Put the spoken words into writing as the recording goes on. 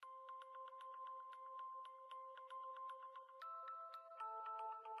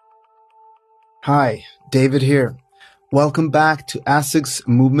Hi, David here. Welcome back to ASIC's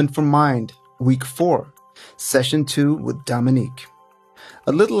Movement for Mind, Week 4, Session 2 with Dominique.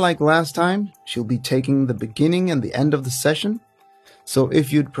 A little like last time, she'll be taking the beginning and the end of the session. So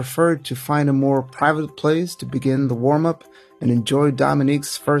if you'd prefer to find a more private place to begin the warm-up and enjoy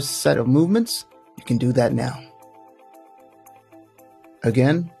Dominique's first set of movements, you can do that now.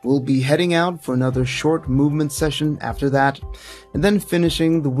 Again, we'll be heading out for another short movement session after that, and then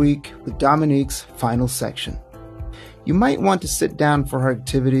finishing the week with Dominique's final section. You might want to sit down for her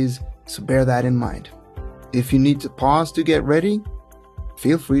activities, so bear that in mind. If you need to pause to get ready,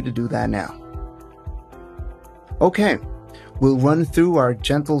 feel free to do that now. Okay, we'll run through our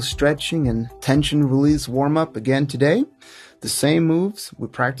gentle stretching and tension release warm-up again today, the same moves we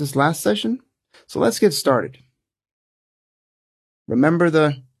practiced last session. So let's get started. Remember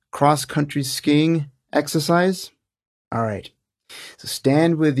the cross-country skiing exercise? All right. So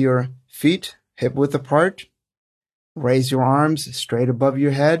stand with your feet hip-width apart. Raise your arms straight above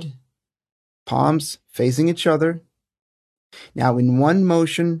your head, palms facing each other. Now in one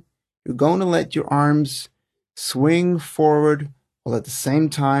motion, you're going to let your arms swing forward while at the same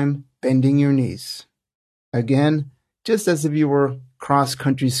time bending your knees. Again, just as if you were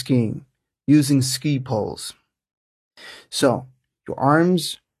cross-country skiing, using ski poles. So, your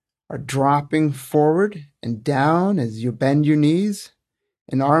arms are dropping forward and down as you bend your knees,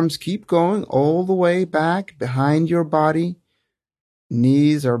 and arms keep going all the way back behind your body.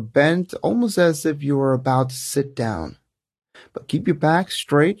 Knees are bent almost as if you are about to sit down. But keep your back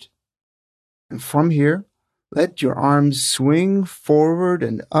straight, and from here, let your arms swing forward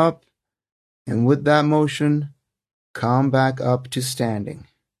and up, and with that motion, come back up to standing.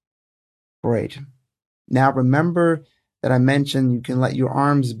 Great. Now remember that I mentioned you can let your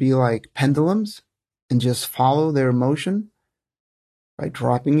arms be like pendulums and just follow their motion by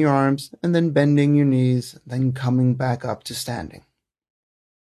dropping your arms and then bending your knees, then coming back up to standing.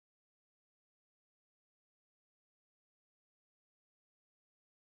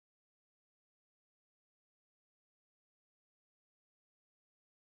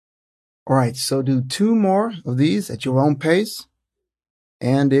 All right, so do 2 more of these at your own pace.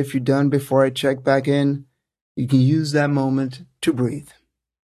 And if you're done before I check back in, you can use that moment to breathe.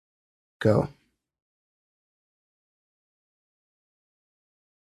 Go.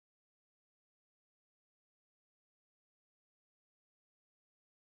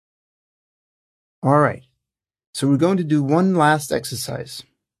 All right, so we're going to do one last exercise.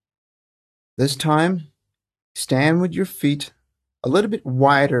 This time, stand with your feet a little bit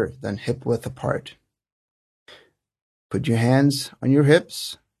wider than hip width apart. Put your hands on your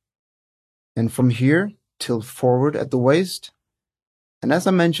hips, and from here, tilt forward at the waist. And as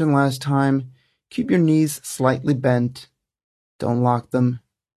I mentioned last time, keep your knees slightly bent. Don't lock them.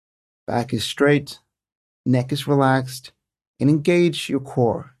 Back is straight, neck is relaxed, and engage your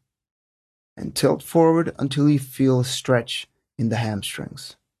core. And tilt forward until you feel a stretch in the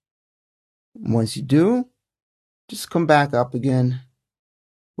hamstrings. Once you do, just come back up again.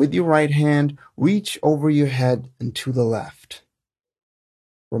 With your right hand, reach over your head and to the left.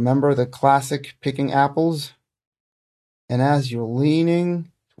 Remember the classic picking apples? And as you're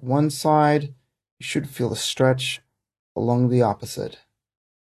leaning to one side, you should feel a stretch along the opposite.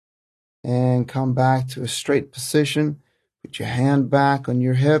 And come back to a straight position. Put your hand back on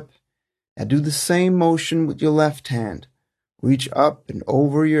your hip. Now do the same motion with your left hand. Reach up and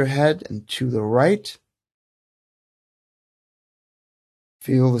over your head and to the right.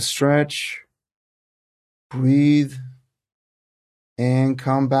 Feel the stretch. Breathe. And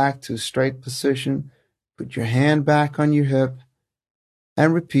come back to a straight position. Put your hand back on your hip.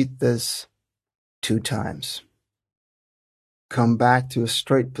 And repeat this 2 times. Come back to a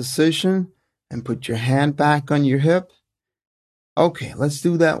straight position and put your hand back on your hip. Okay, let's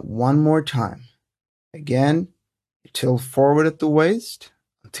do that one more time. Again, you tilt forward at the waist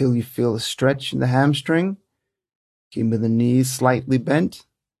until you feel a stretch in the hamstring. Keep the knees slightly bent.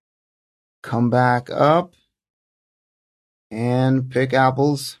 Come back up and pick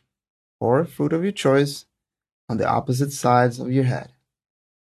apples or fruit of your choice on the opposite sides of your head.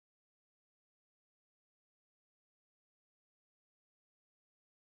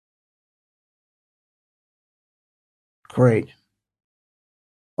 Great.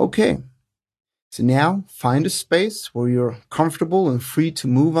 Okay, so now find a space where you're comfortable and free to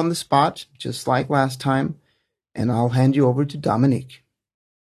move on the spot, just like last time, and I'll hand you over to Dominique.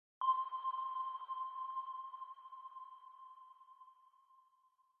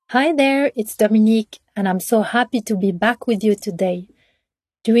 Hi there, it's Dominique, and I'm so happy to be back with you today.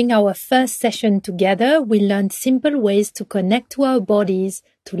 During our first session together, we learned simple ways to connect to our bodies,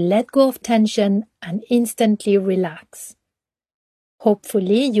 to let go of tension, and instantly relax.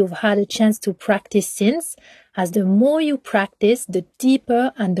 Hopefully, you've had a chance to practice since, as the more you practice, the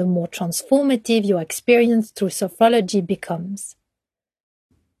deeper and the more transformative your experience through sophrology becomes.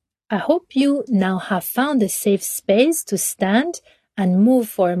 I hope you now have found a safe space to stand and move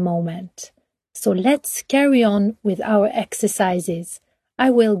for a moment. So let's carry on with our exercises. I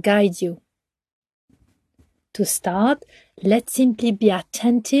will guide you. To start, let's simply be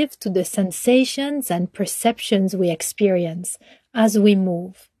attentive to the sensations and perceptions we experience as we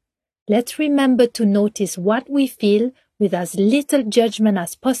move. Let's remember to notice what we feel with as little judgment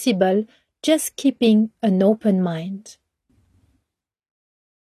as possible, just keeping an open mind.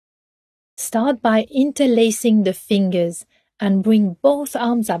 Start by interlacing the fingers and bring both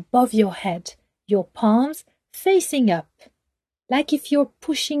arms above your head, your palms facing up, like if you're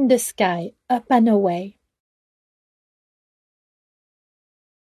pushing the sky up and away.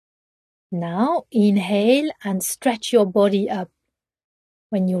 Now inhale and stretch your body up.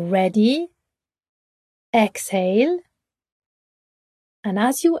 When you're ready, exhale. And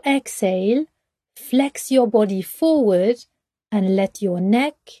as you exhale, flex your body forward and let your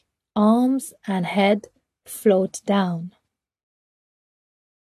neck, arms, and head float down.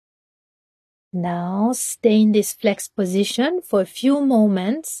 Now stay in this flexed position for a few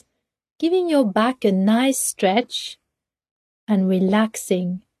moments, giving your back a nice stretch and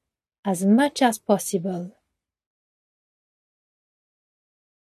relaxing as much as possible.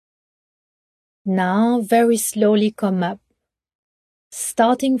 Now very slowly come up,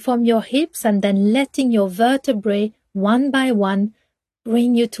 starting from your hips and then letting your vertebrae one by one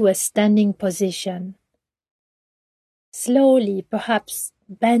bring you to a standing position. Slowly, perhaps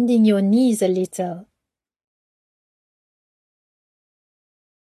bending your knees a little.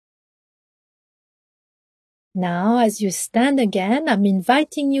 Now, as you stand again, I'm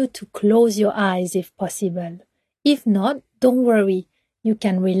inviting you to close your eyes if possible. If not, don't worry, you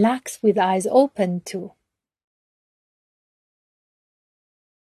can relax with eyes open too.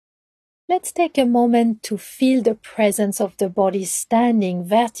 Let's take a moment to feel the presence of the body standing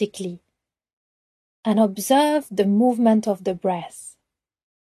vertically and observe the movement of the breath.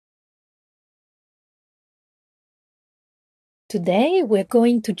 Today, we're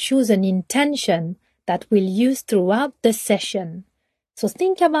going to choose an intention that we'll use throughout the session. So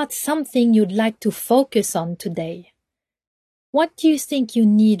think about something you'd like to focus on today. What do you think you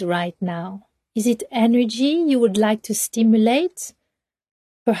need right now? Is it energy you would like to stimulate?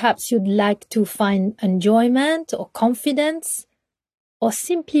 Perhaps you'd like to find enjoyment or confidence, or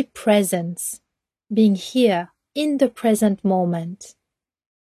simply presence, being here in the present moment.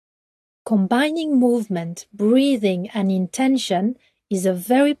 Combining movement, breathing, and intention is a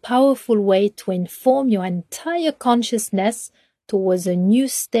very powerful way to inform your entire consciousness towards a new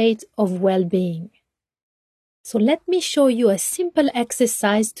state of well-being. So let me show you a simple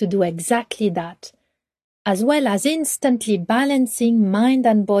exercise to do exactly that, as well as instantly balancing mind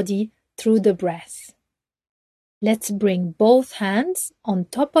and body through the breath. Let's bring both hands on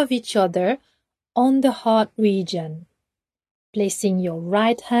top of each other on the heart region, placing your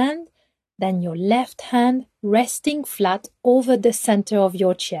right hand, then your left hand resting flat over the center of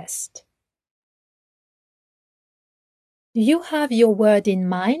your chest. Do you have your word in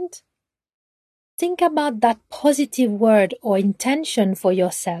mind? Think about that positive word or intention for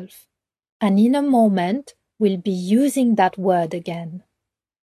yourself, and in a moment, we'll be using that word again.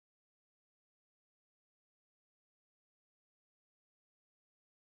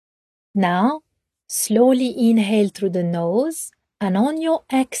 Now, slowly inhale through the nose, and on your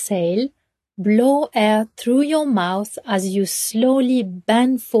exhale, blow air through your mouth as you slowly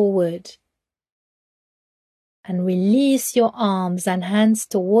bend forward. And release your arms and hands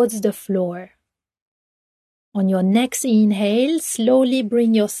towards the floor. On your next inhale, slowly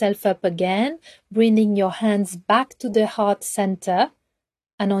bring yourself up again, bringing your hands back to the heart center.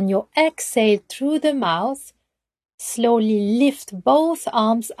 And on your exhale through the mouth, slowly lift both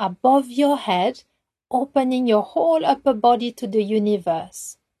arms above your head, opening your whole upper body to the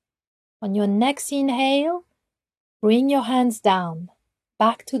universe. On your next inhale, bring your hands down,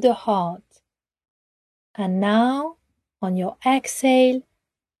 back to the heart. And now, on your exhale,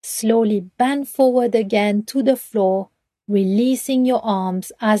 slowly bend forward again to the floor, releasing your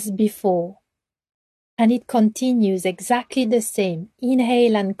arms as before. And it continues exactly the same.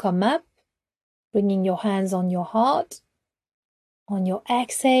 Inhale and come up, bringing your hands on your heart. On your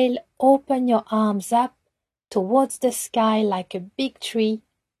exhale, open your arms up towards the sky like a big tree.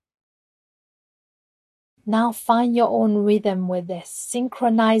 Now find your own rhythm with this,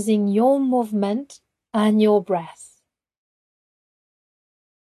 synchronizing your movement and your breath.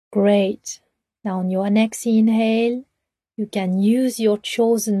 Great. Now on your next inhale, you can use your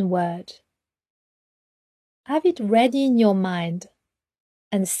chosen word. Have it ready in your mind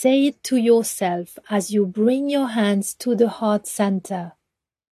and say it to yourself as you bring your hands to the heart center.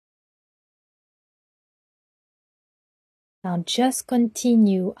 Now just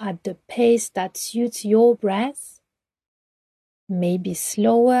continue at the pace that suits your breath, maybe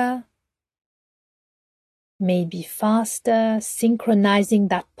slower, maybe faster, synchronizing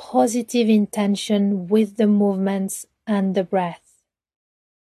that positive intention with the movements and the breath.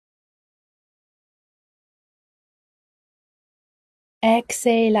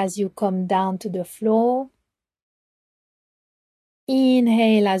 Exhale as you come down to the floor.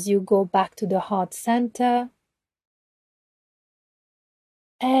 Inhale as you go back to the heart center.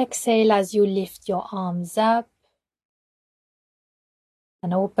 Exhale as you lift your arms up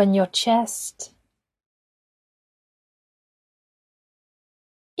and open your chest.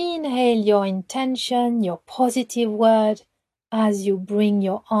 Inhale your intention, your positive word, as you bring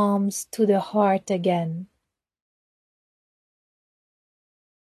your arms to the heart again.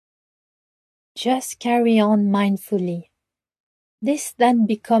 Just carry on mindfully. This then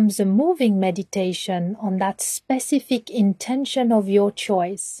becomes a moving meditation on that specific intention of your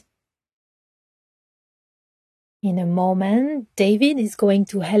choice. In a moment, David is going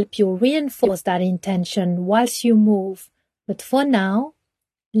to help you reinforce that intention whilst you move. But for now,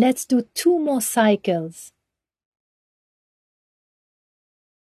 let's do 2 more cycles.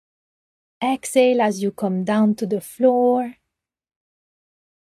 Exhale as you come down to the floor.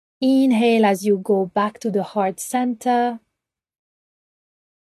 Inhale as you go back to the heart center.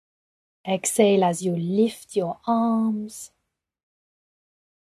 Exhale as you lift your arms.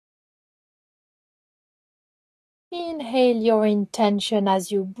 Inhale your intention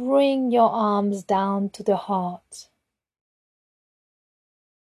as you bring your arms down to the heart.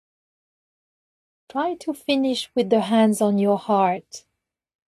 Try to finish with the hands on your heart,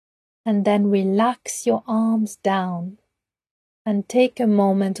 and then relax your arms down and take a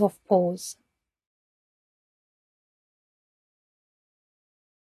moment of pause.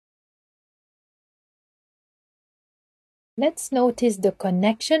 Let's notice the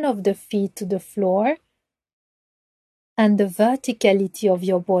connection of the feet to the floor and the verticality of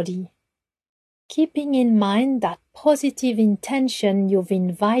your body, keeping in mind that positive intention you've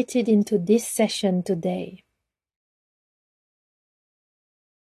invited into this session today.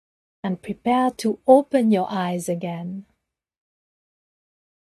 And prepare to open your eyes again.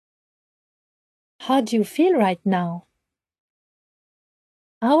 How do you feel right now?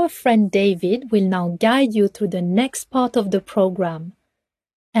 Our friend David will now guide you through the next part of the program.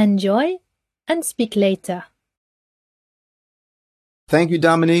 Enjoy and speak later. Thank you,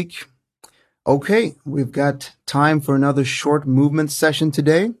 Dominique. Okay, we've got time for another short movement session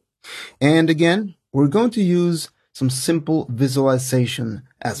today. And again, we're going to use some simple visualization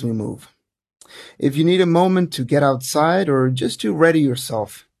as we move. If you need a moment to get outside or just to ready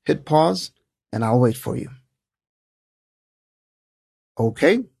yourself, hit pause and I'll wait for you.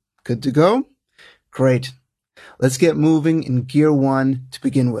 Okay, good to go? Great. Let's get moving in gear 1 to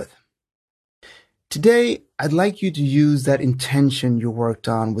begin with. Today, I'd like you to use that intention you worked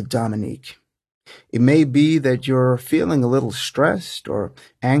on with Dominique. It may be that you're feeling a little stressed or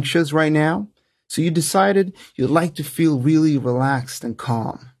anxious right now, so you decided you'd like to feel really relaxed and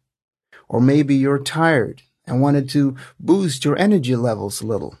calm. Or maybe you're tired and wanted to boost your energy levels a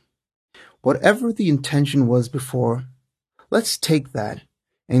little. Whatever the intention was before, let's take that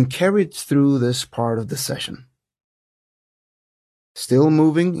and carry it through this part of the session. Still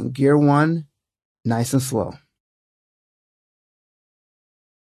moving in gear 1, nice and slow.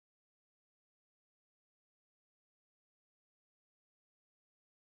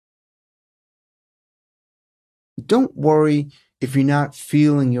 Don't worry if you're not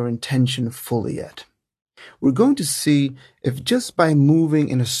feeling your intention fully yet. We're going to see if just by moving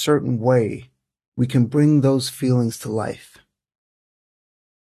in a certain way, we can bring those feelings to life.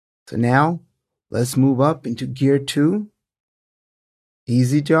 So now, let's move up into gear 2.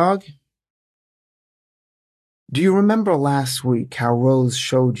 Easy jog. Do you remember last week how Rose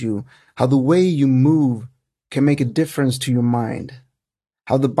showed you how the way you move can make a difference to your mind?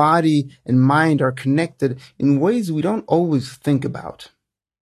 How the body and mind are connected in ways we don't always think about?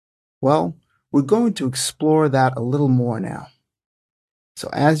 Well, we're going to explore that a little more now. So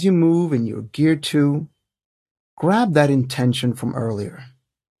as you move in your gear 2, grab that intention from earlier.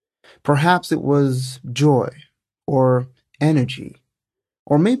 Perhaps it was joy or energy,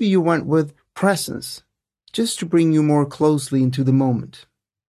 or maybe you went with presence, just to bring you more closely into the moment.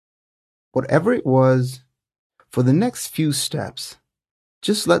 Whatever it was, for the next few steps,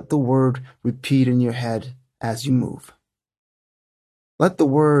 just let the word repeat in your head as you move. Let the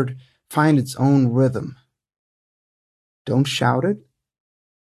word find its own rhythm. Don't shout it.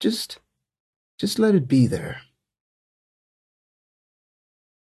 Just let it be there.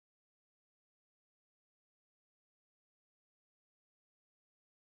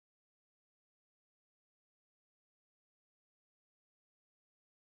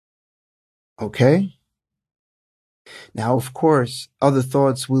 Okay? Now, of course, other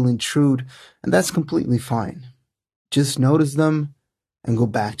thoughts will intrude, and that's completely fine. Just notice them and go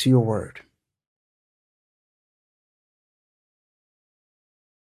back to your word.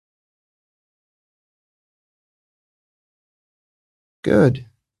 Good.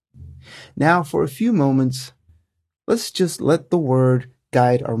 Now, for a few moments, let's just let the word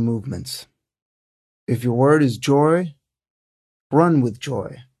guide our movements. If your word is joy, run with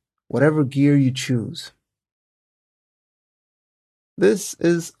joy, whatever gear you choose. This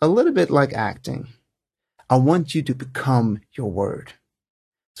is a little bit like acting. I want you to become your word.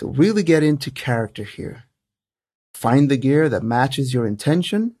 So really get into character here. Find the gear that matches your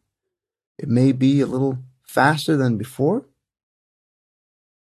intention. It may be a little faster than before.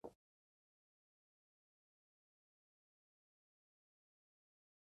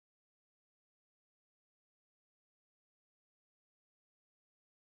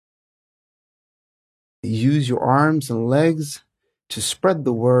 Use your arms and legs to spread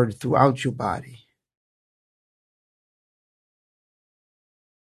the word throughout your body.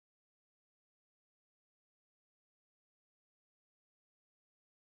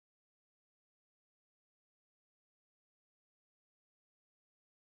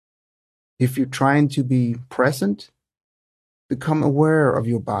 If you're trying to be present, become aware of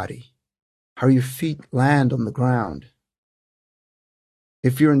your body, how your feet land on the ground.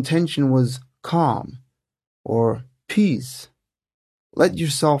 If your intention was calm or peace, let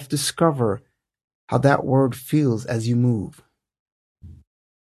yourself discover how that word feels as you move.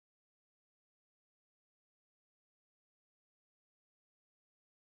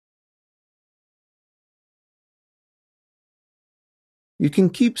 You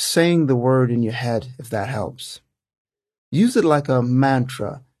can keep saying the word in your head if that helps. Use it like a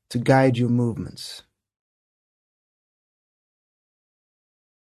mantra to guide your movements.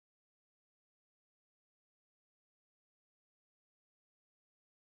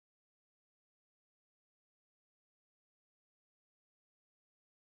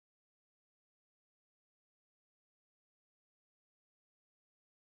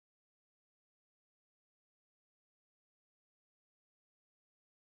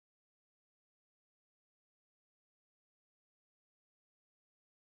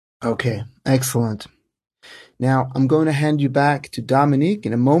 Okay, excellent. Now I'm going to hand you back to Dominique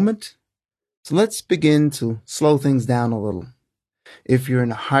in a moment. So let's begin to slow things down a little. If you're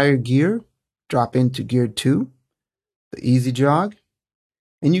in a higher gear, drop into gear 2, the easy jog,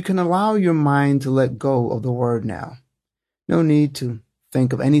 and you can allow your mind to let go of the word now. No need to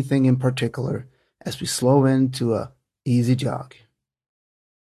think of anything in particular as we slow into a easy jog.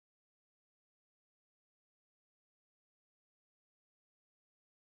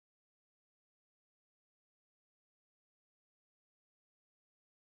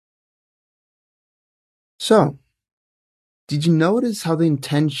 So, did you notice how the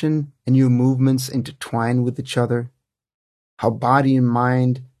intention and your movements intertwine with each other? How body and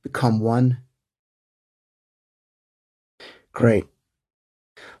mind become one? Great.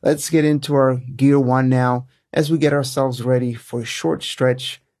 Let's get into our gear 1 now as we get ourselves ready for a short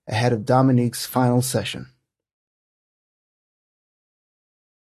stretch ahead of Dominique's final session.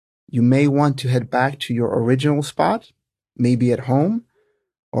 You may want to head back to your original spot, maybe at home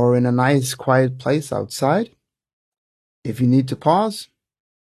or in a nice quiet place outside. If you need to pause,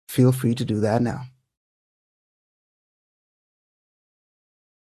 feel free to do that now.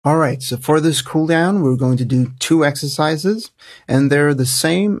 All right, so for this cool down, we're going to do 2 exercises, and they're the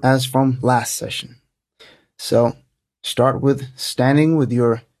same as from last session. So start with standing with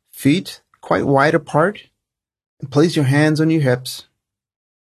your feet quite wide apart and place your hands on your hips.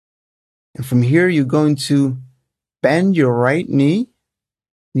 And from here, you're going to bend your right knee.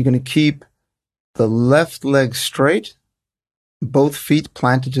 You're going to keep the left leg straight, both feet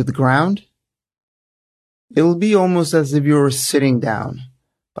planted to the ground. It'll be almost as if you were sitting down,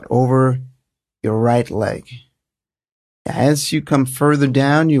 but over your right leg. As you come further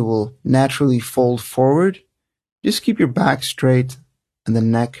down, you will naturally fold forward. Just keep your back straight and the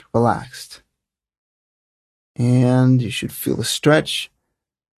neck relaxed. And you should feel a stretch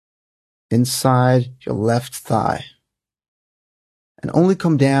inside your left thigh. And only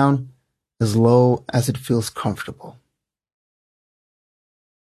come down as low as it feels comfortable.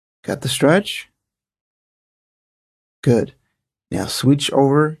 Got the stretch? Good. Now switch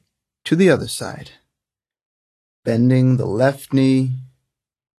over to the other side. Bending the left knee,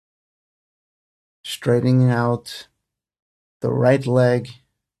 straightening out the right leg,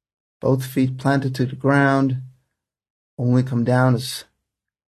 both feet planted to the ground. Only come down as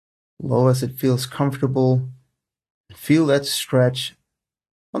low as it feels comfortable. Feel that stretch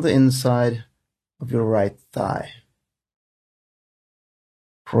on the inside of your right thigh.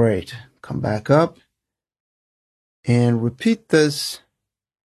 Great. Come back up and repeat this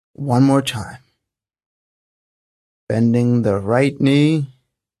one more time. Bending the right knee,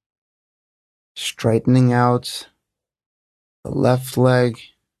 straightening out the left leg,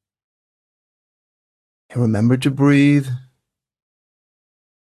 and remember to breathe.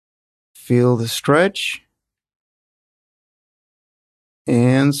 Feel the stretch,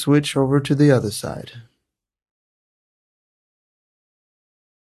 and switch over to the other side.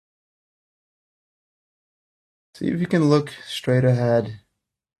 See if you can look straight ahead.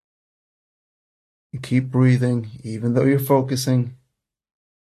 And keep breathing, even though you're focusing.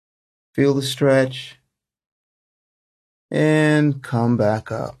 Feel the stretch. And come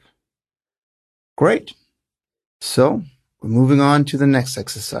back up. Great. So, we're moving on to the next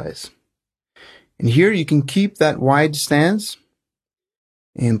exercise. And here you can keep that wide stance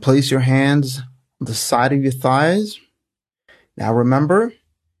and place your hands on the side of your thighs. Now remember,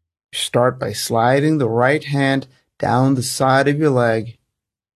 start by sliding the right hand down the side of your leg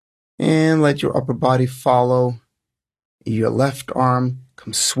and let your upper body follow. Your left arm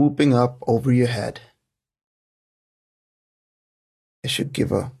comes swooping up over your head. It should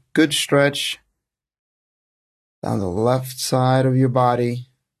give a good stretch down the left side of your body.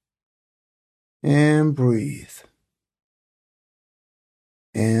 And breathe.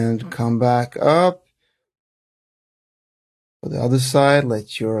 And come back up. For the other side,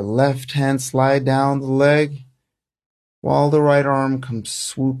 let your left hand slide down the leg while the right arm comes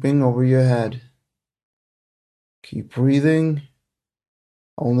swooping over your head. Keep breathing.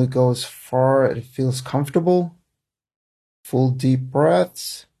 Only go as far as it feels comfortable. Full deep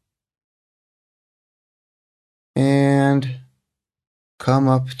breaths. And come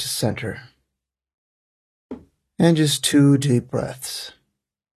up to center. And just 2 deep breaths.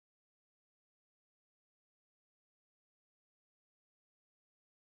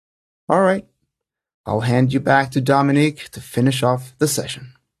 All right. I'll hand you back to Dominique to finish off the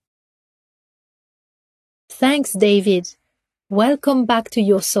session. Thanks, David. Welcome back to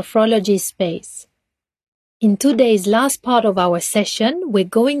your sophrology space. In today's last part of our session, we're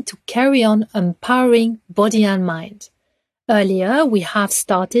going to carry on empowering body and mind. Earlier, we have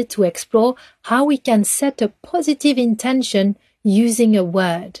started to explore how we can set a positive intention using a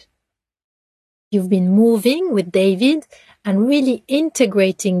word. You've been moving with David and really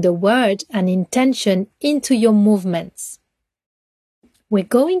integrating the word and intention into your movements. We're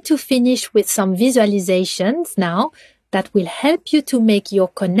going to finish with some visualizations now that will help you to make your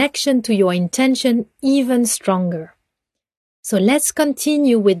connection to your intention even stronger. So let's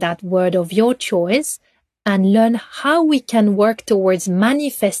continue with that word of your choice and learn how we can work towards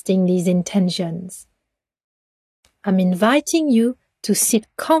manifesting these intentions. I'm inviting you to sit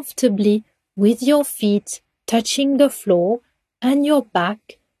comfortably with your feet touching the floor and your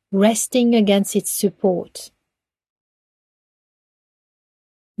back resting against its support.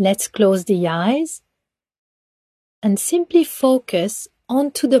 Let's close the eyes and simply focus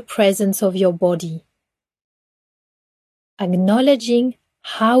onto the presence of your body, acknowledging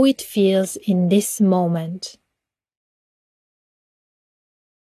how it feels in this moment.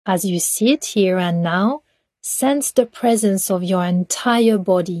 As you sit here and now, sense the presence of your entire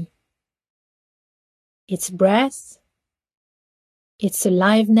body, its breath, its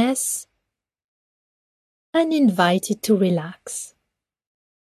aliveness, and invite it to relax.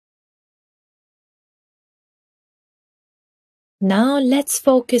 Now let's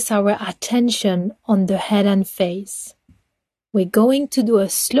focus our attention on the head and face. We're going to do a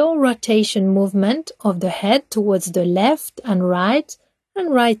slow rotation movement of the head towards the left and right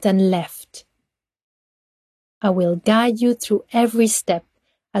and left. I will guide you through every step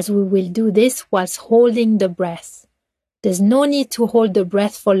as we will do this whilst holding the breath. There's no need to hold the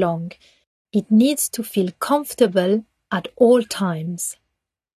breath for long. It needs to feel comfortable at all times.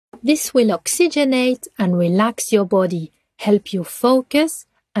 This will oxygenate and relax your body, help you focus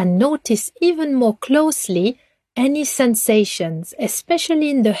and notice even more closely any sensations, especially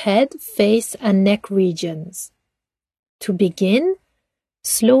in the head, face, and neck regions. To begin,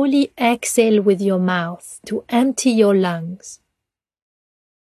 Slowly exhale with your mouth to empty your lungs.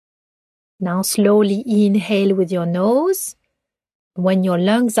 Now slowly inhale with your nose. When your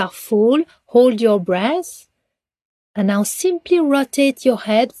lungs are full, hold your breath. And now simply rotate your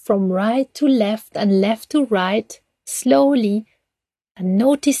head from right to left and left to right, slowly, and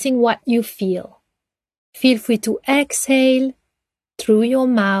noticing what you feel. Feel free to exhale through your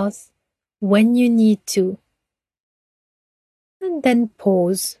mouth when you need to. And then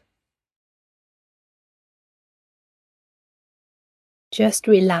pause. Just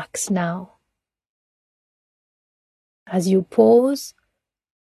relax now. As you pause,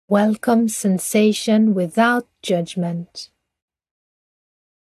 welcome sensation without judgment.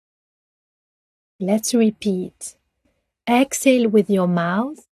 Let's repeat. Exhale with your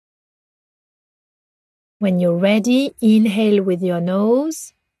mouth. When you're ready, inhale with your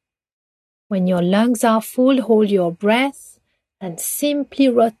nose. When your lungs are full, hold your breath and simply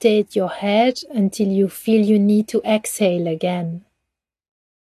rotate your head until you feel you need to exhale again.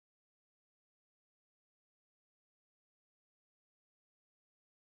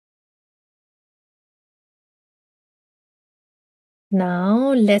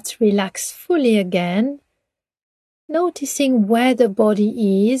 Now let's relax fully again, noticing where the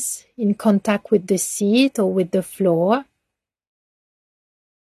body is in contact with the seat or with the floor.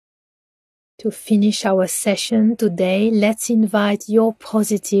 To finish our session today, let's invite your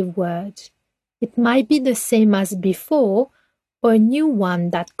positive word. It might be the same as before or a new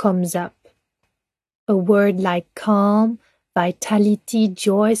one that comes up. A word like calm, vitality,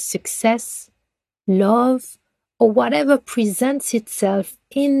 joy, success, love, or whatever presents itself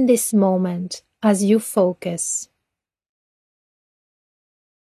in this moment as you focus.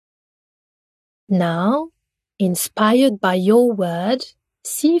 Now, inspired by your word,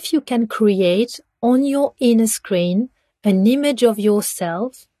 see if you can create on your inner screen an image of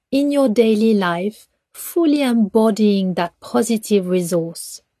yourself in your daily life, fully embodying that positive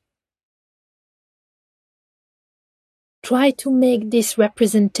resource. Try to make this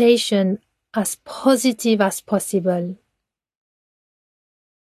representation as positive as possible.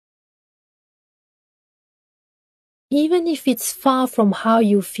 Even if it's far from how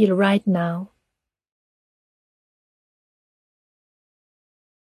you feel right now.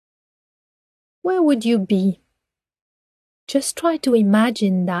 Where would you be? Just try to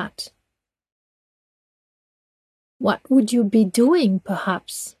imagine that. What would you be doing,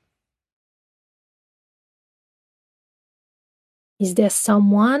 perhaps? Is there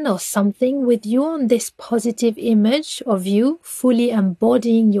someone or something with you on this positive image of you fully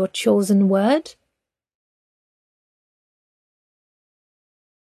embodying your chosen word?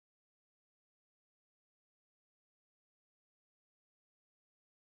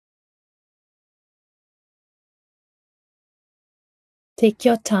 Take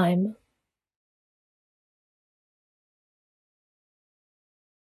your time.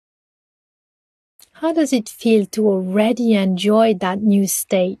 How does it feel to already enjoy that new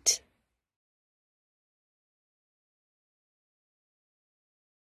state?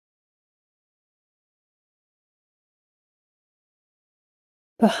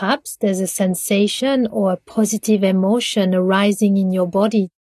 Perhaps there's a sensation or a positive emotion arising in your body.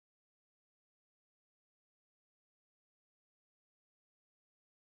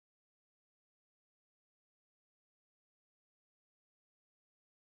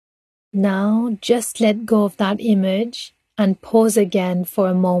 Now, just let go of that image and pause again for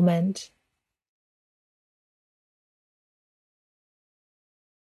a moment.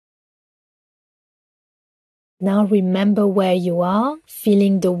 Now remember where you are,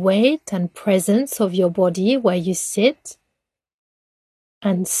 feeling the weight and presence of your body where you sit,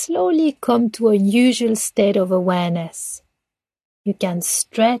 and slowly come to a usual state of awareness. You can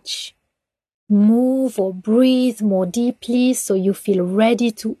stretch, move or breathe more deeply so you feel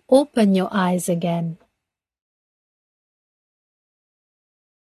ready to open your eyes again.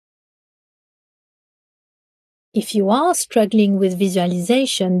 If you are struggling with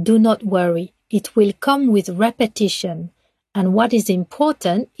visualization, do not worry. It will come with repetition. And what is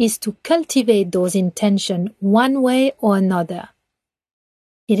important is to cultivate those intentions one way or another.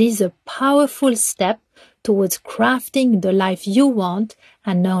 It is a powerful step towards crafting the life you want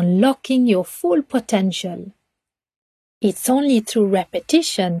and unlocking your full potential. It's only through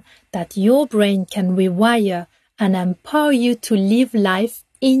repetition that your brain can rewire and empower you to live life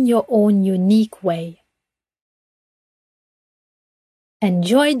in your own unique way.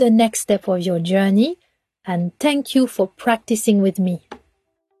 Enjoy the next step of your journey, and thank you for practicing with me.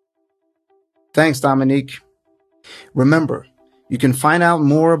 Thanks, Dominique. Remember, you can find out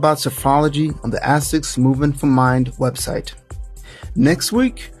more about sophrology on the Ask Movement for Mind website. Next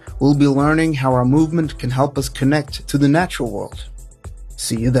week, we'll be learning how our movement can help us connect to the natural world.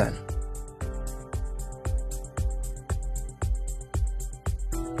 See you then.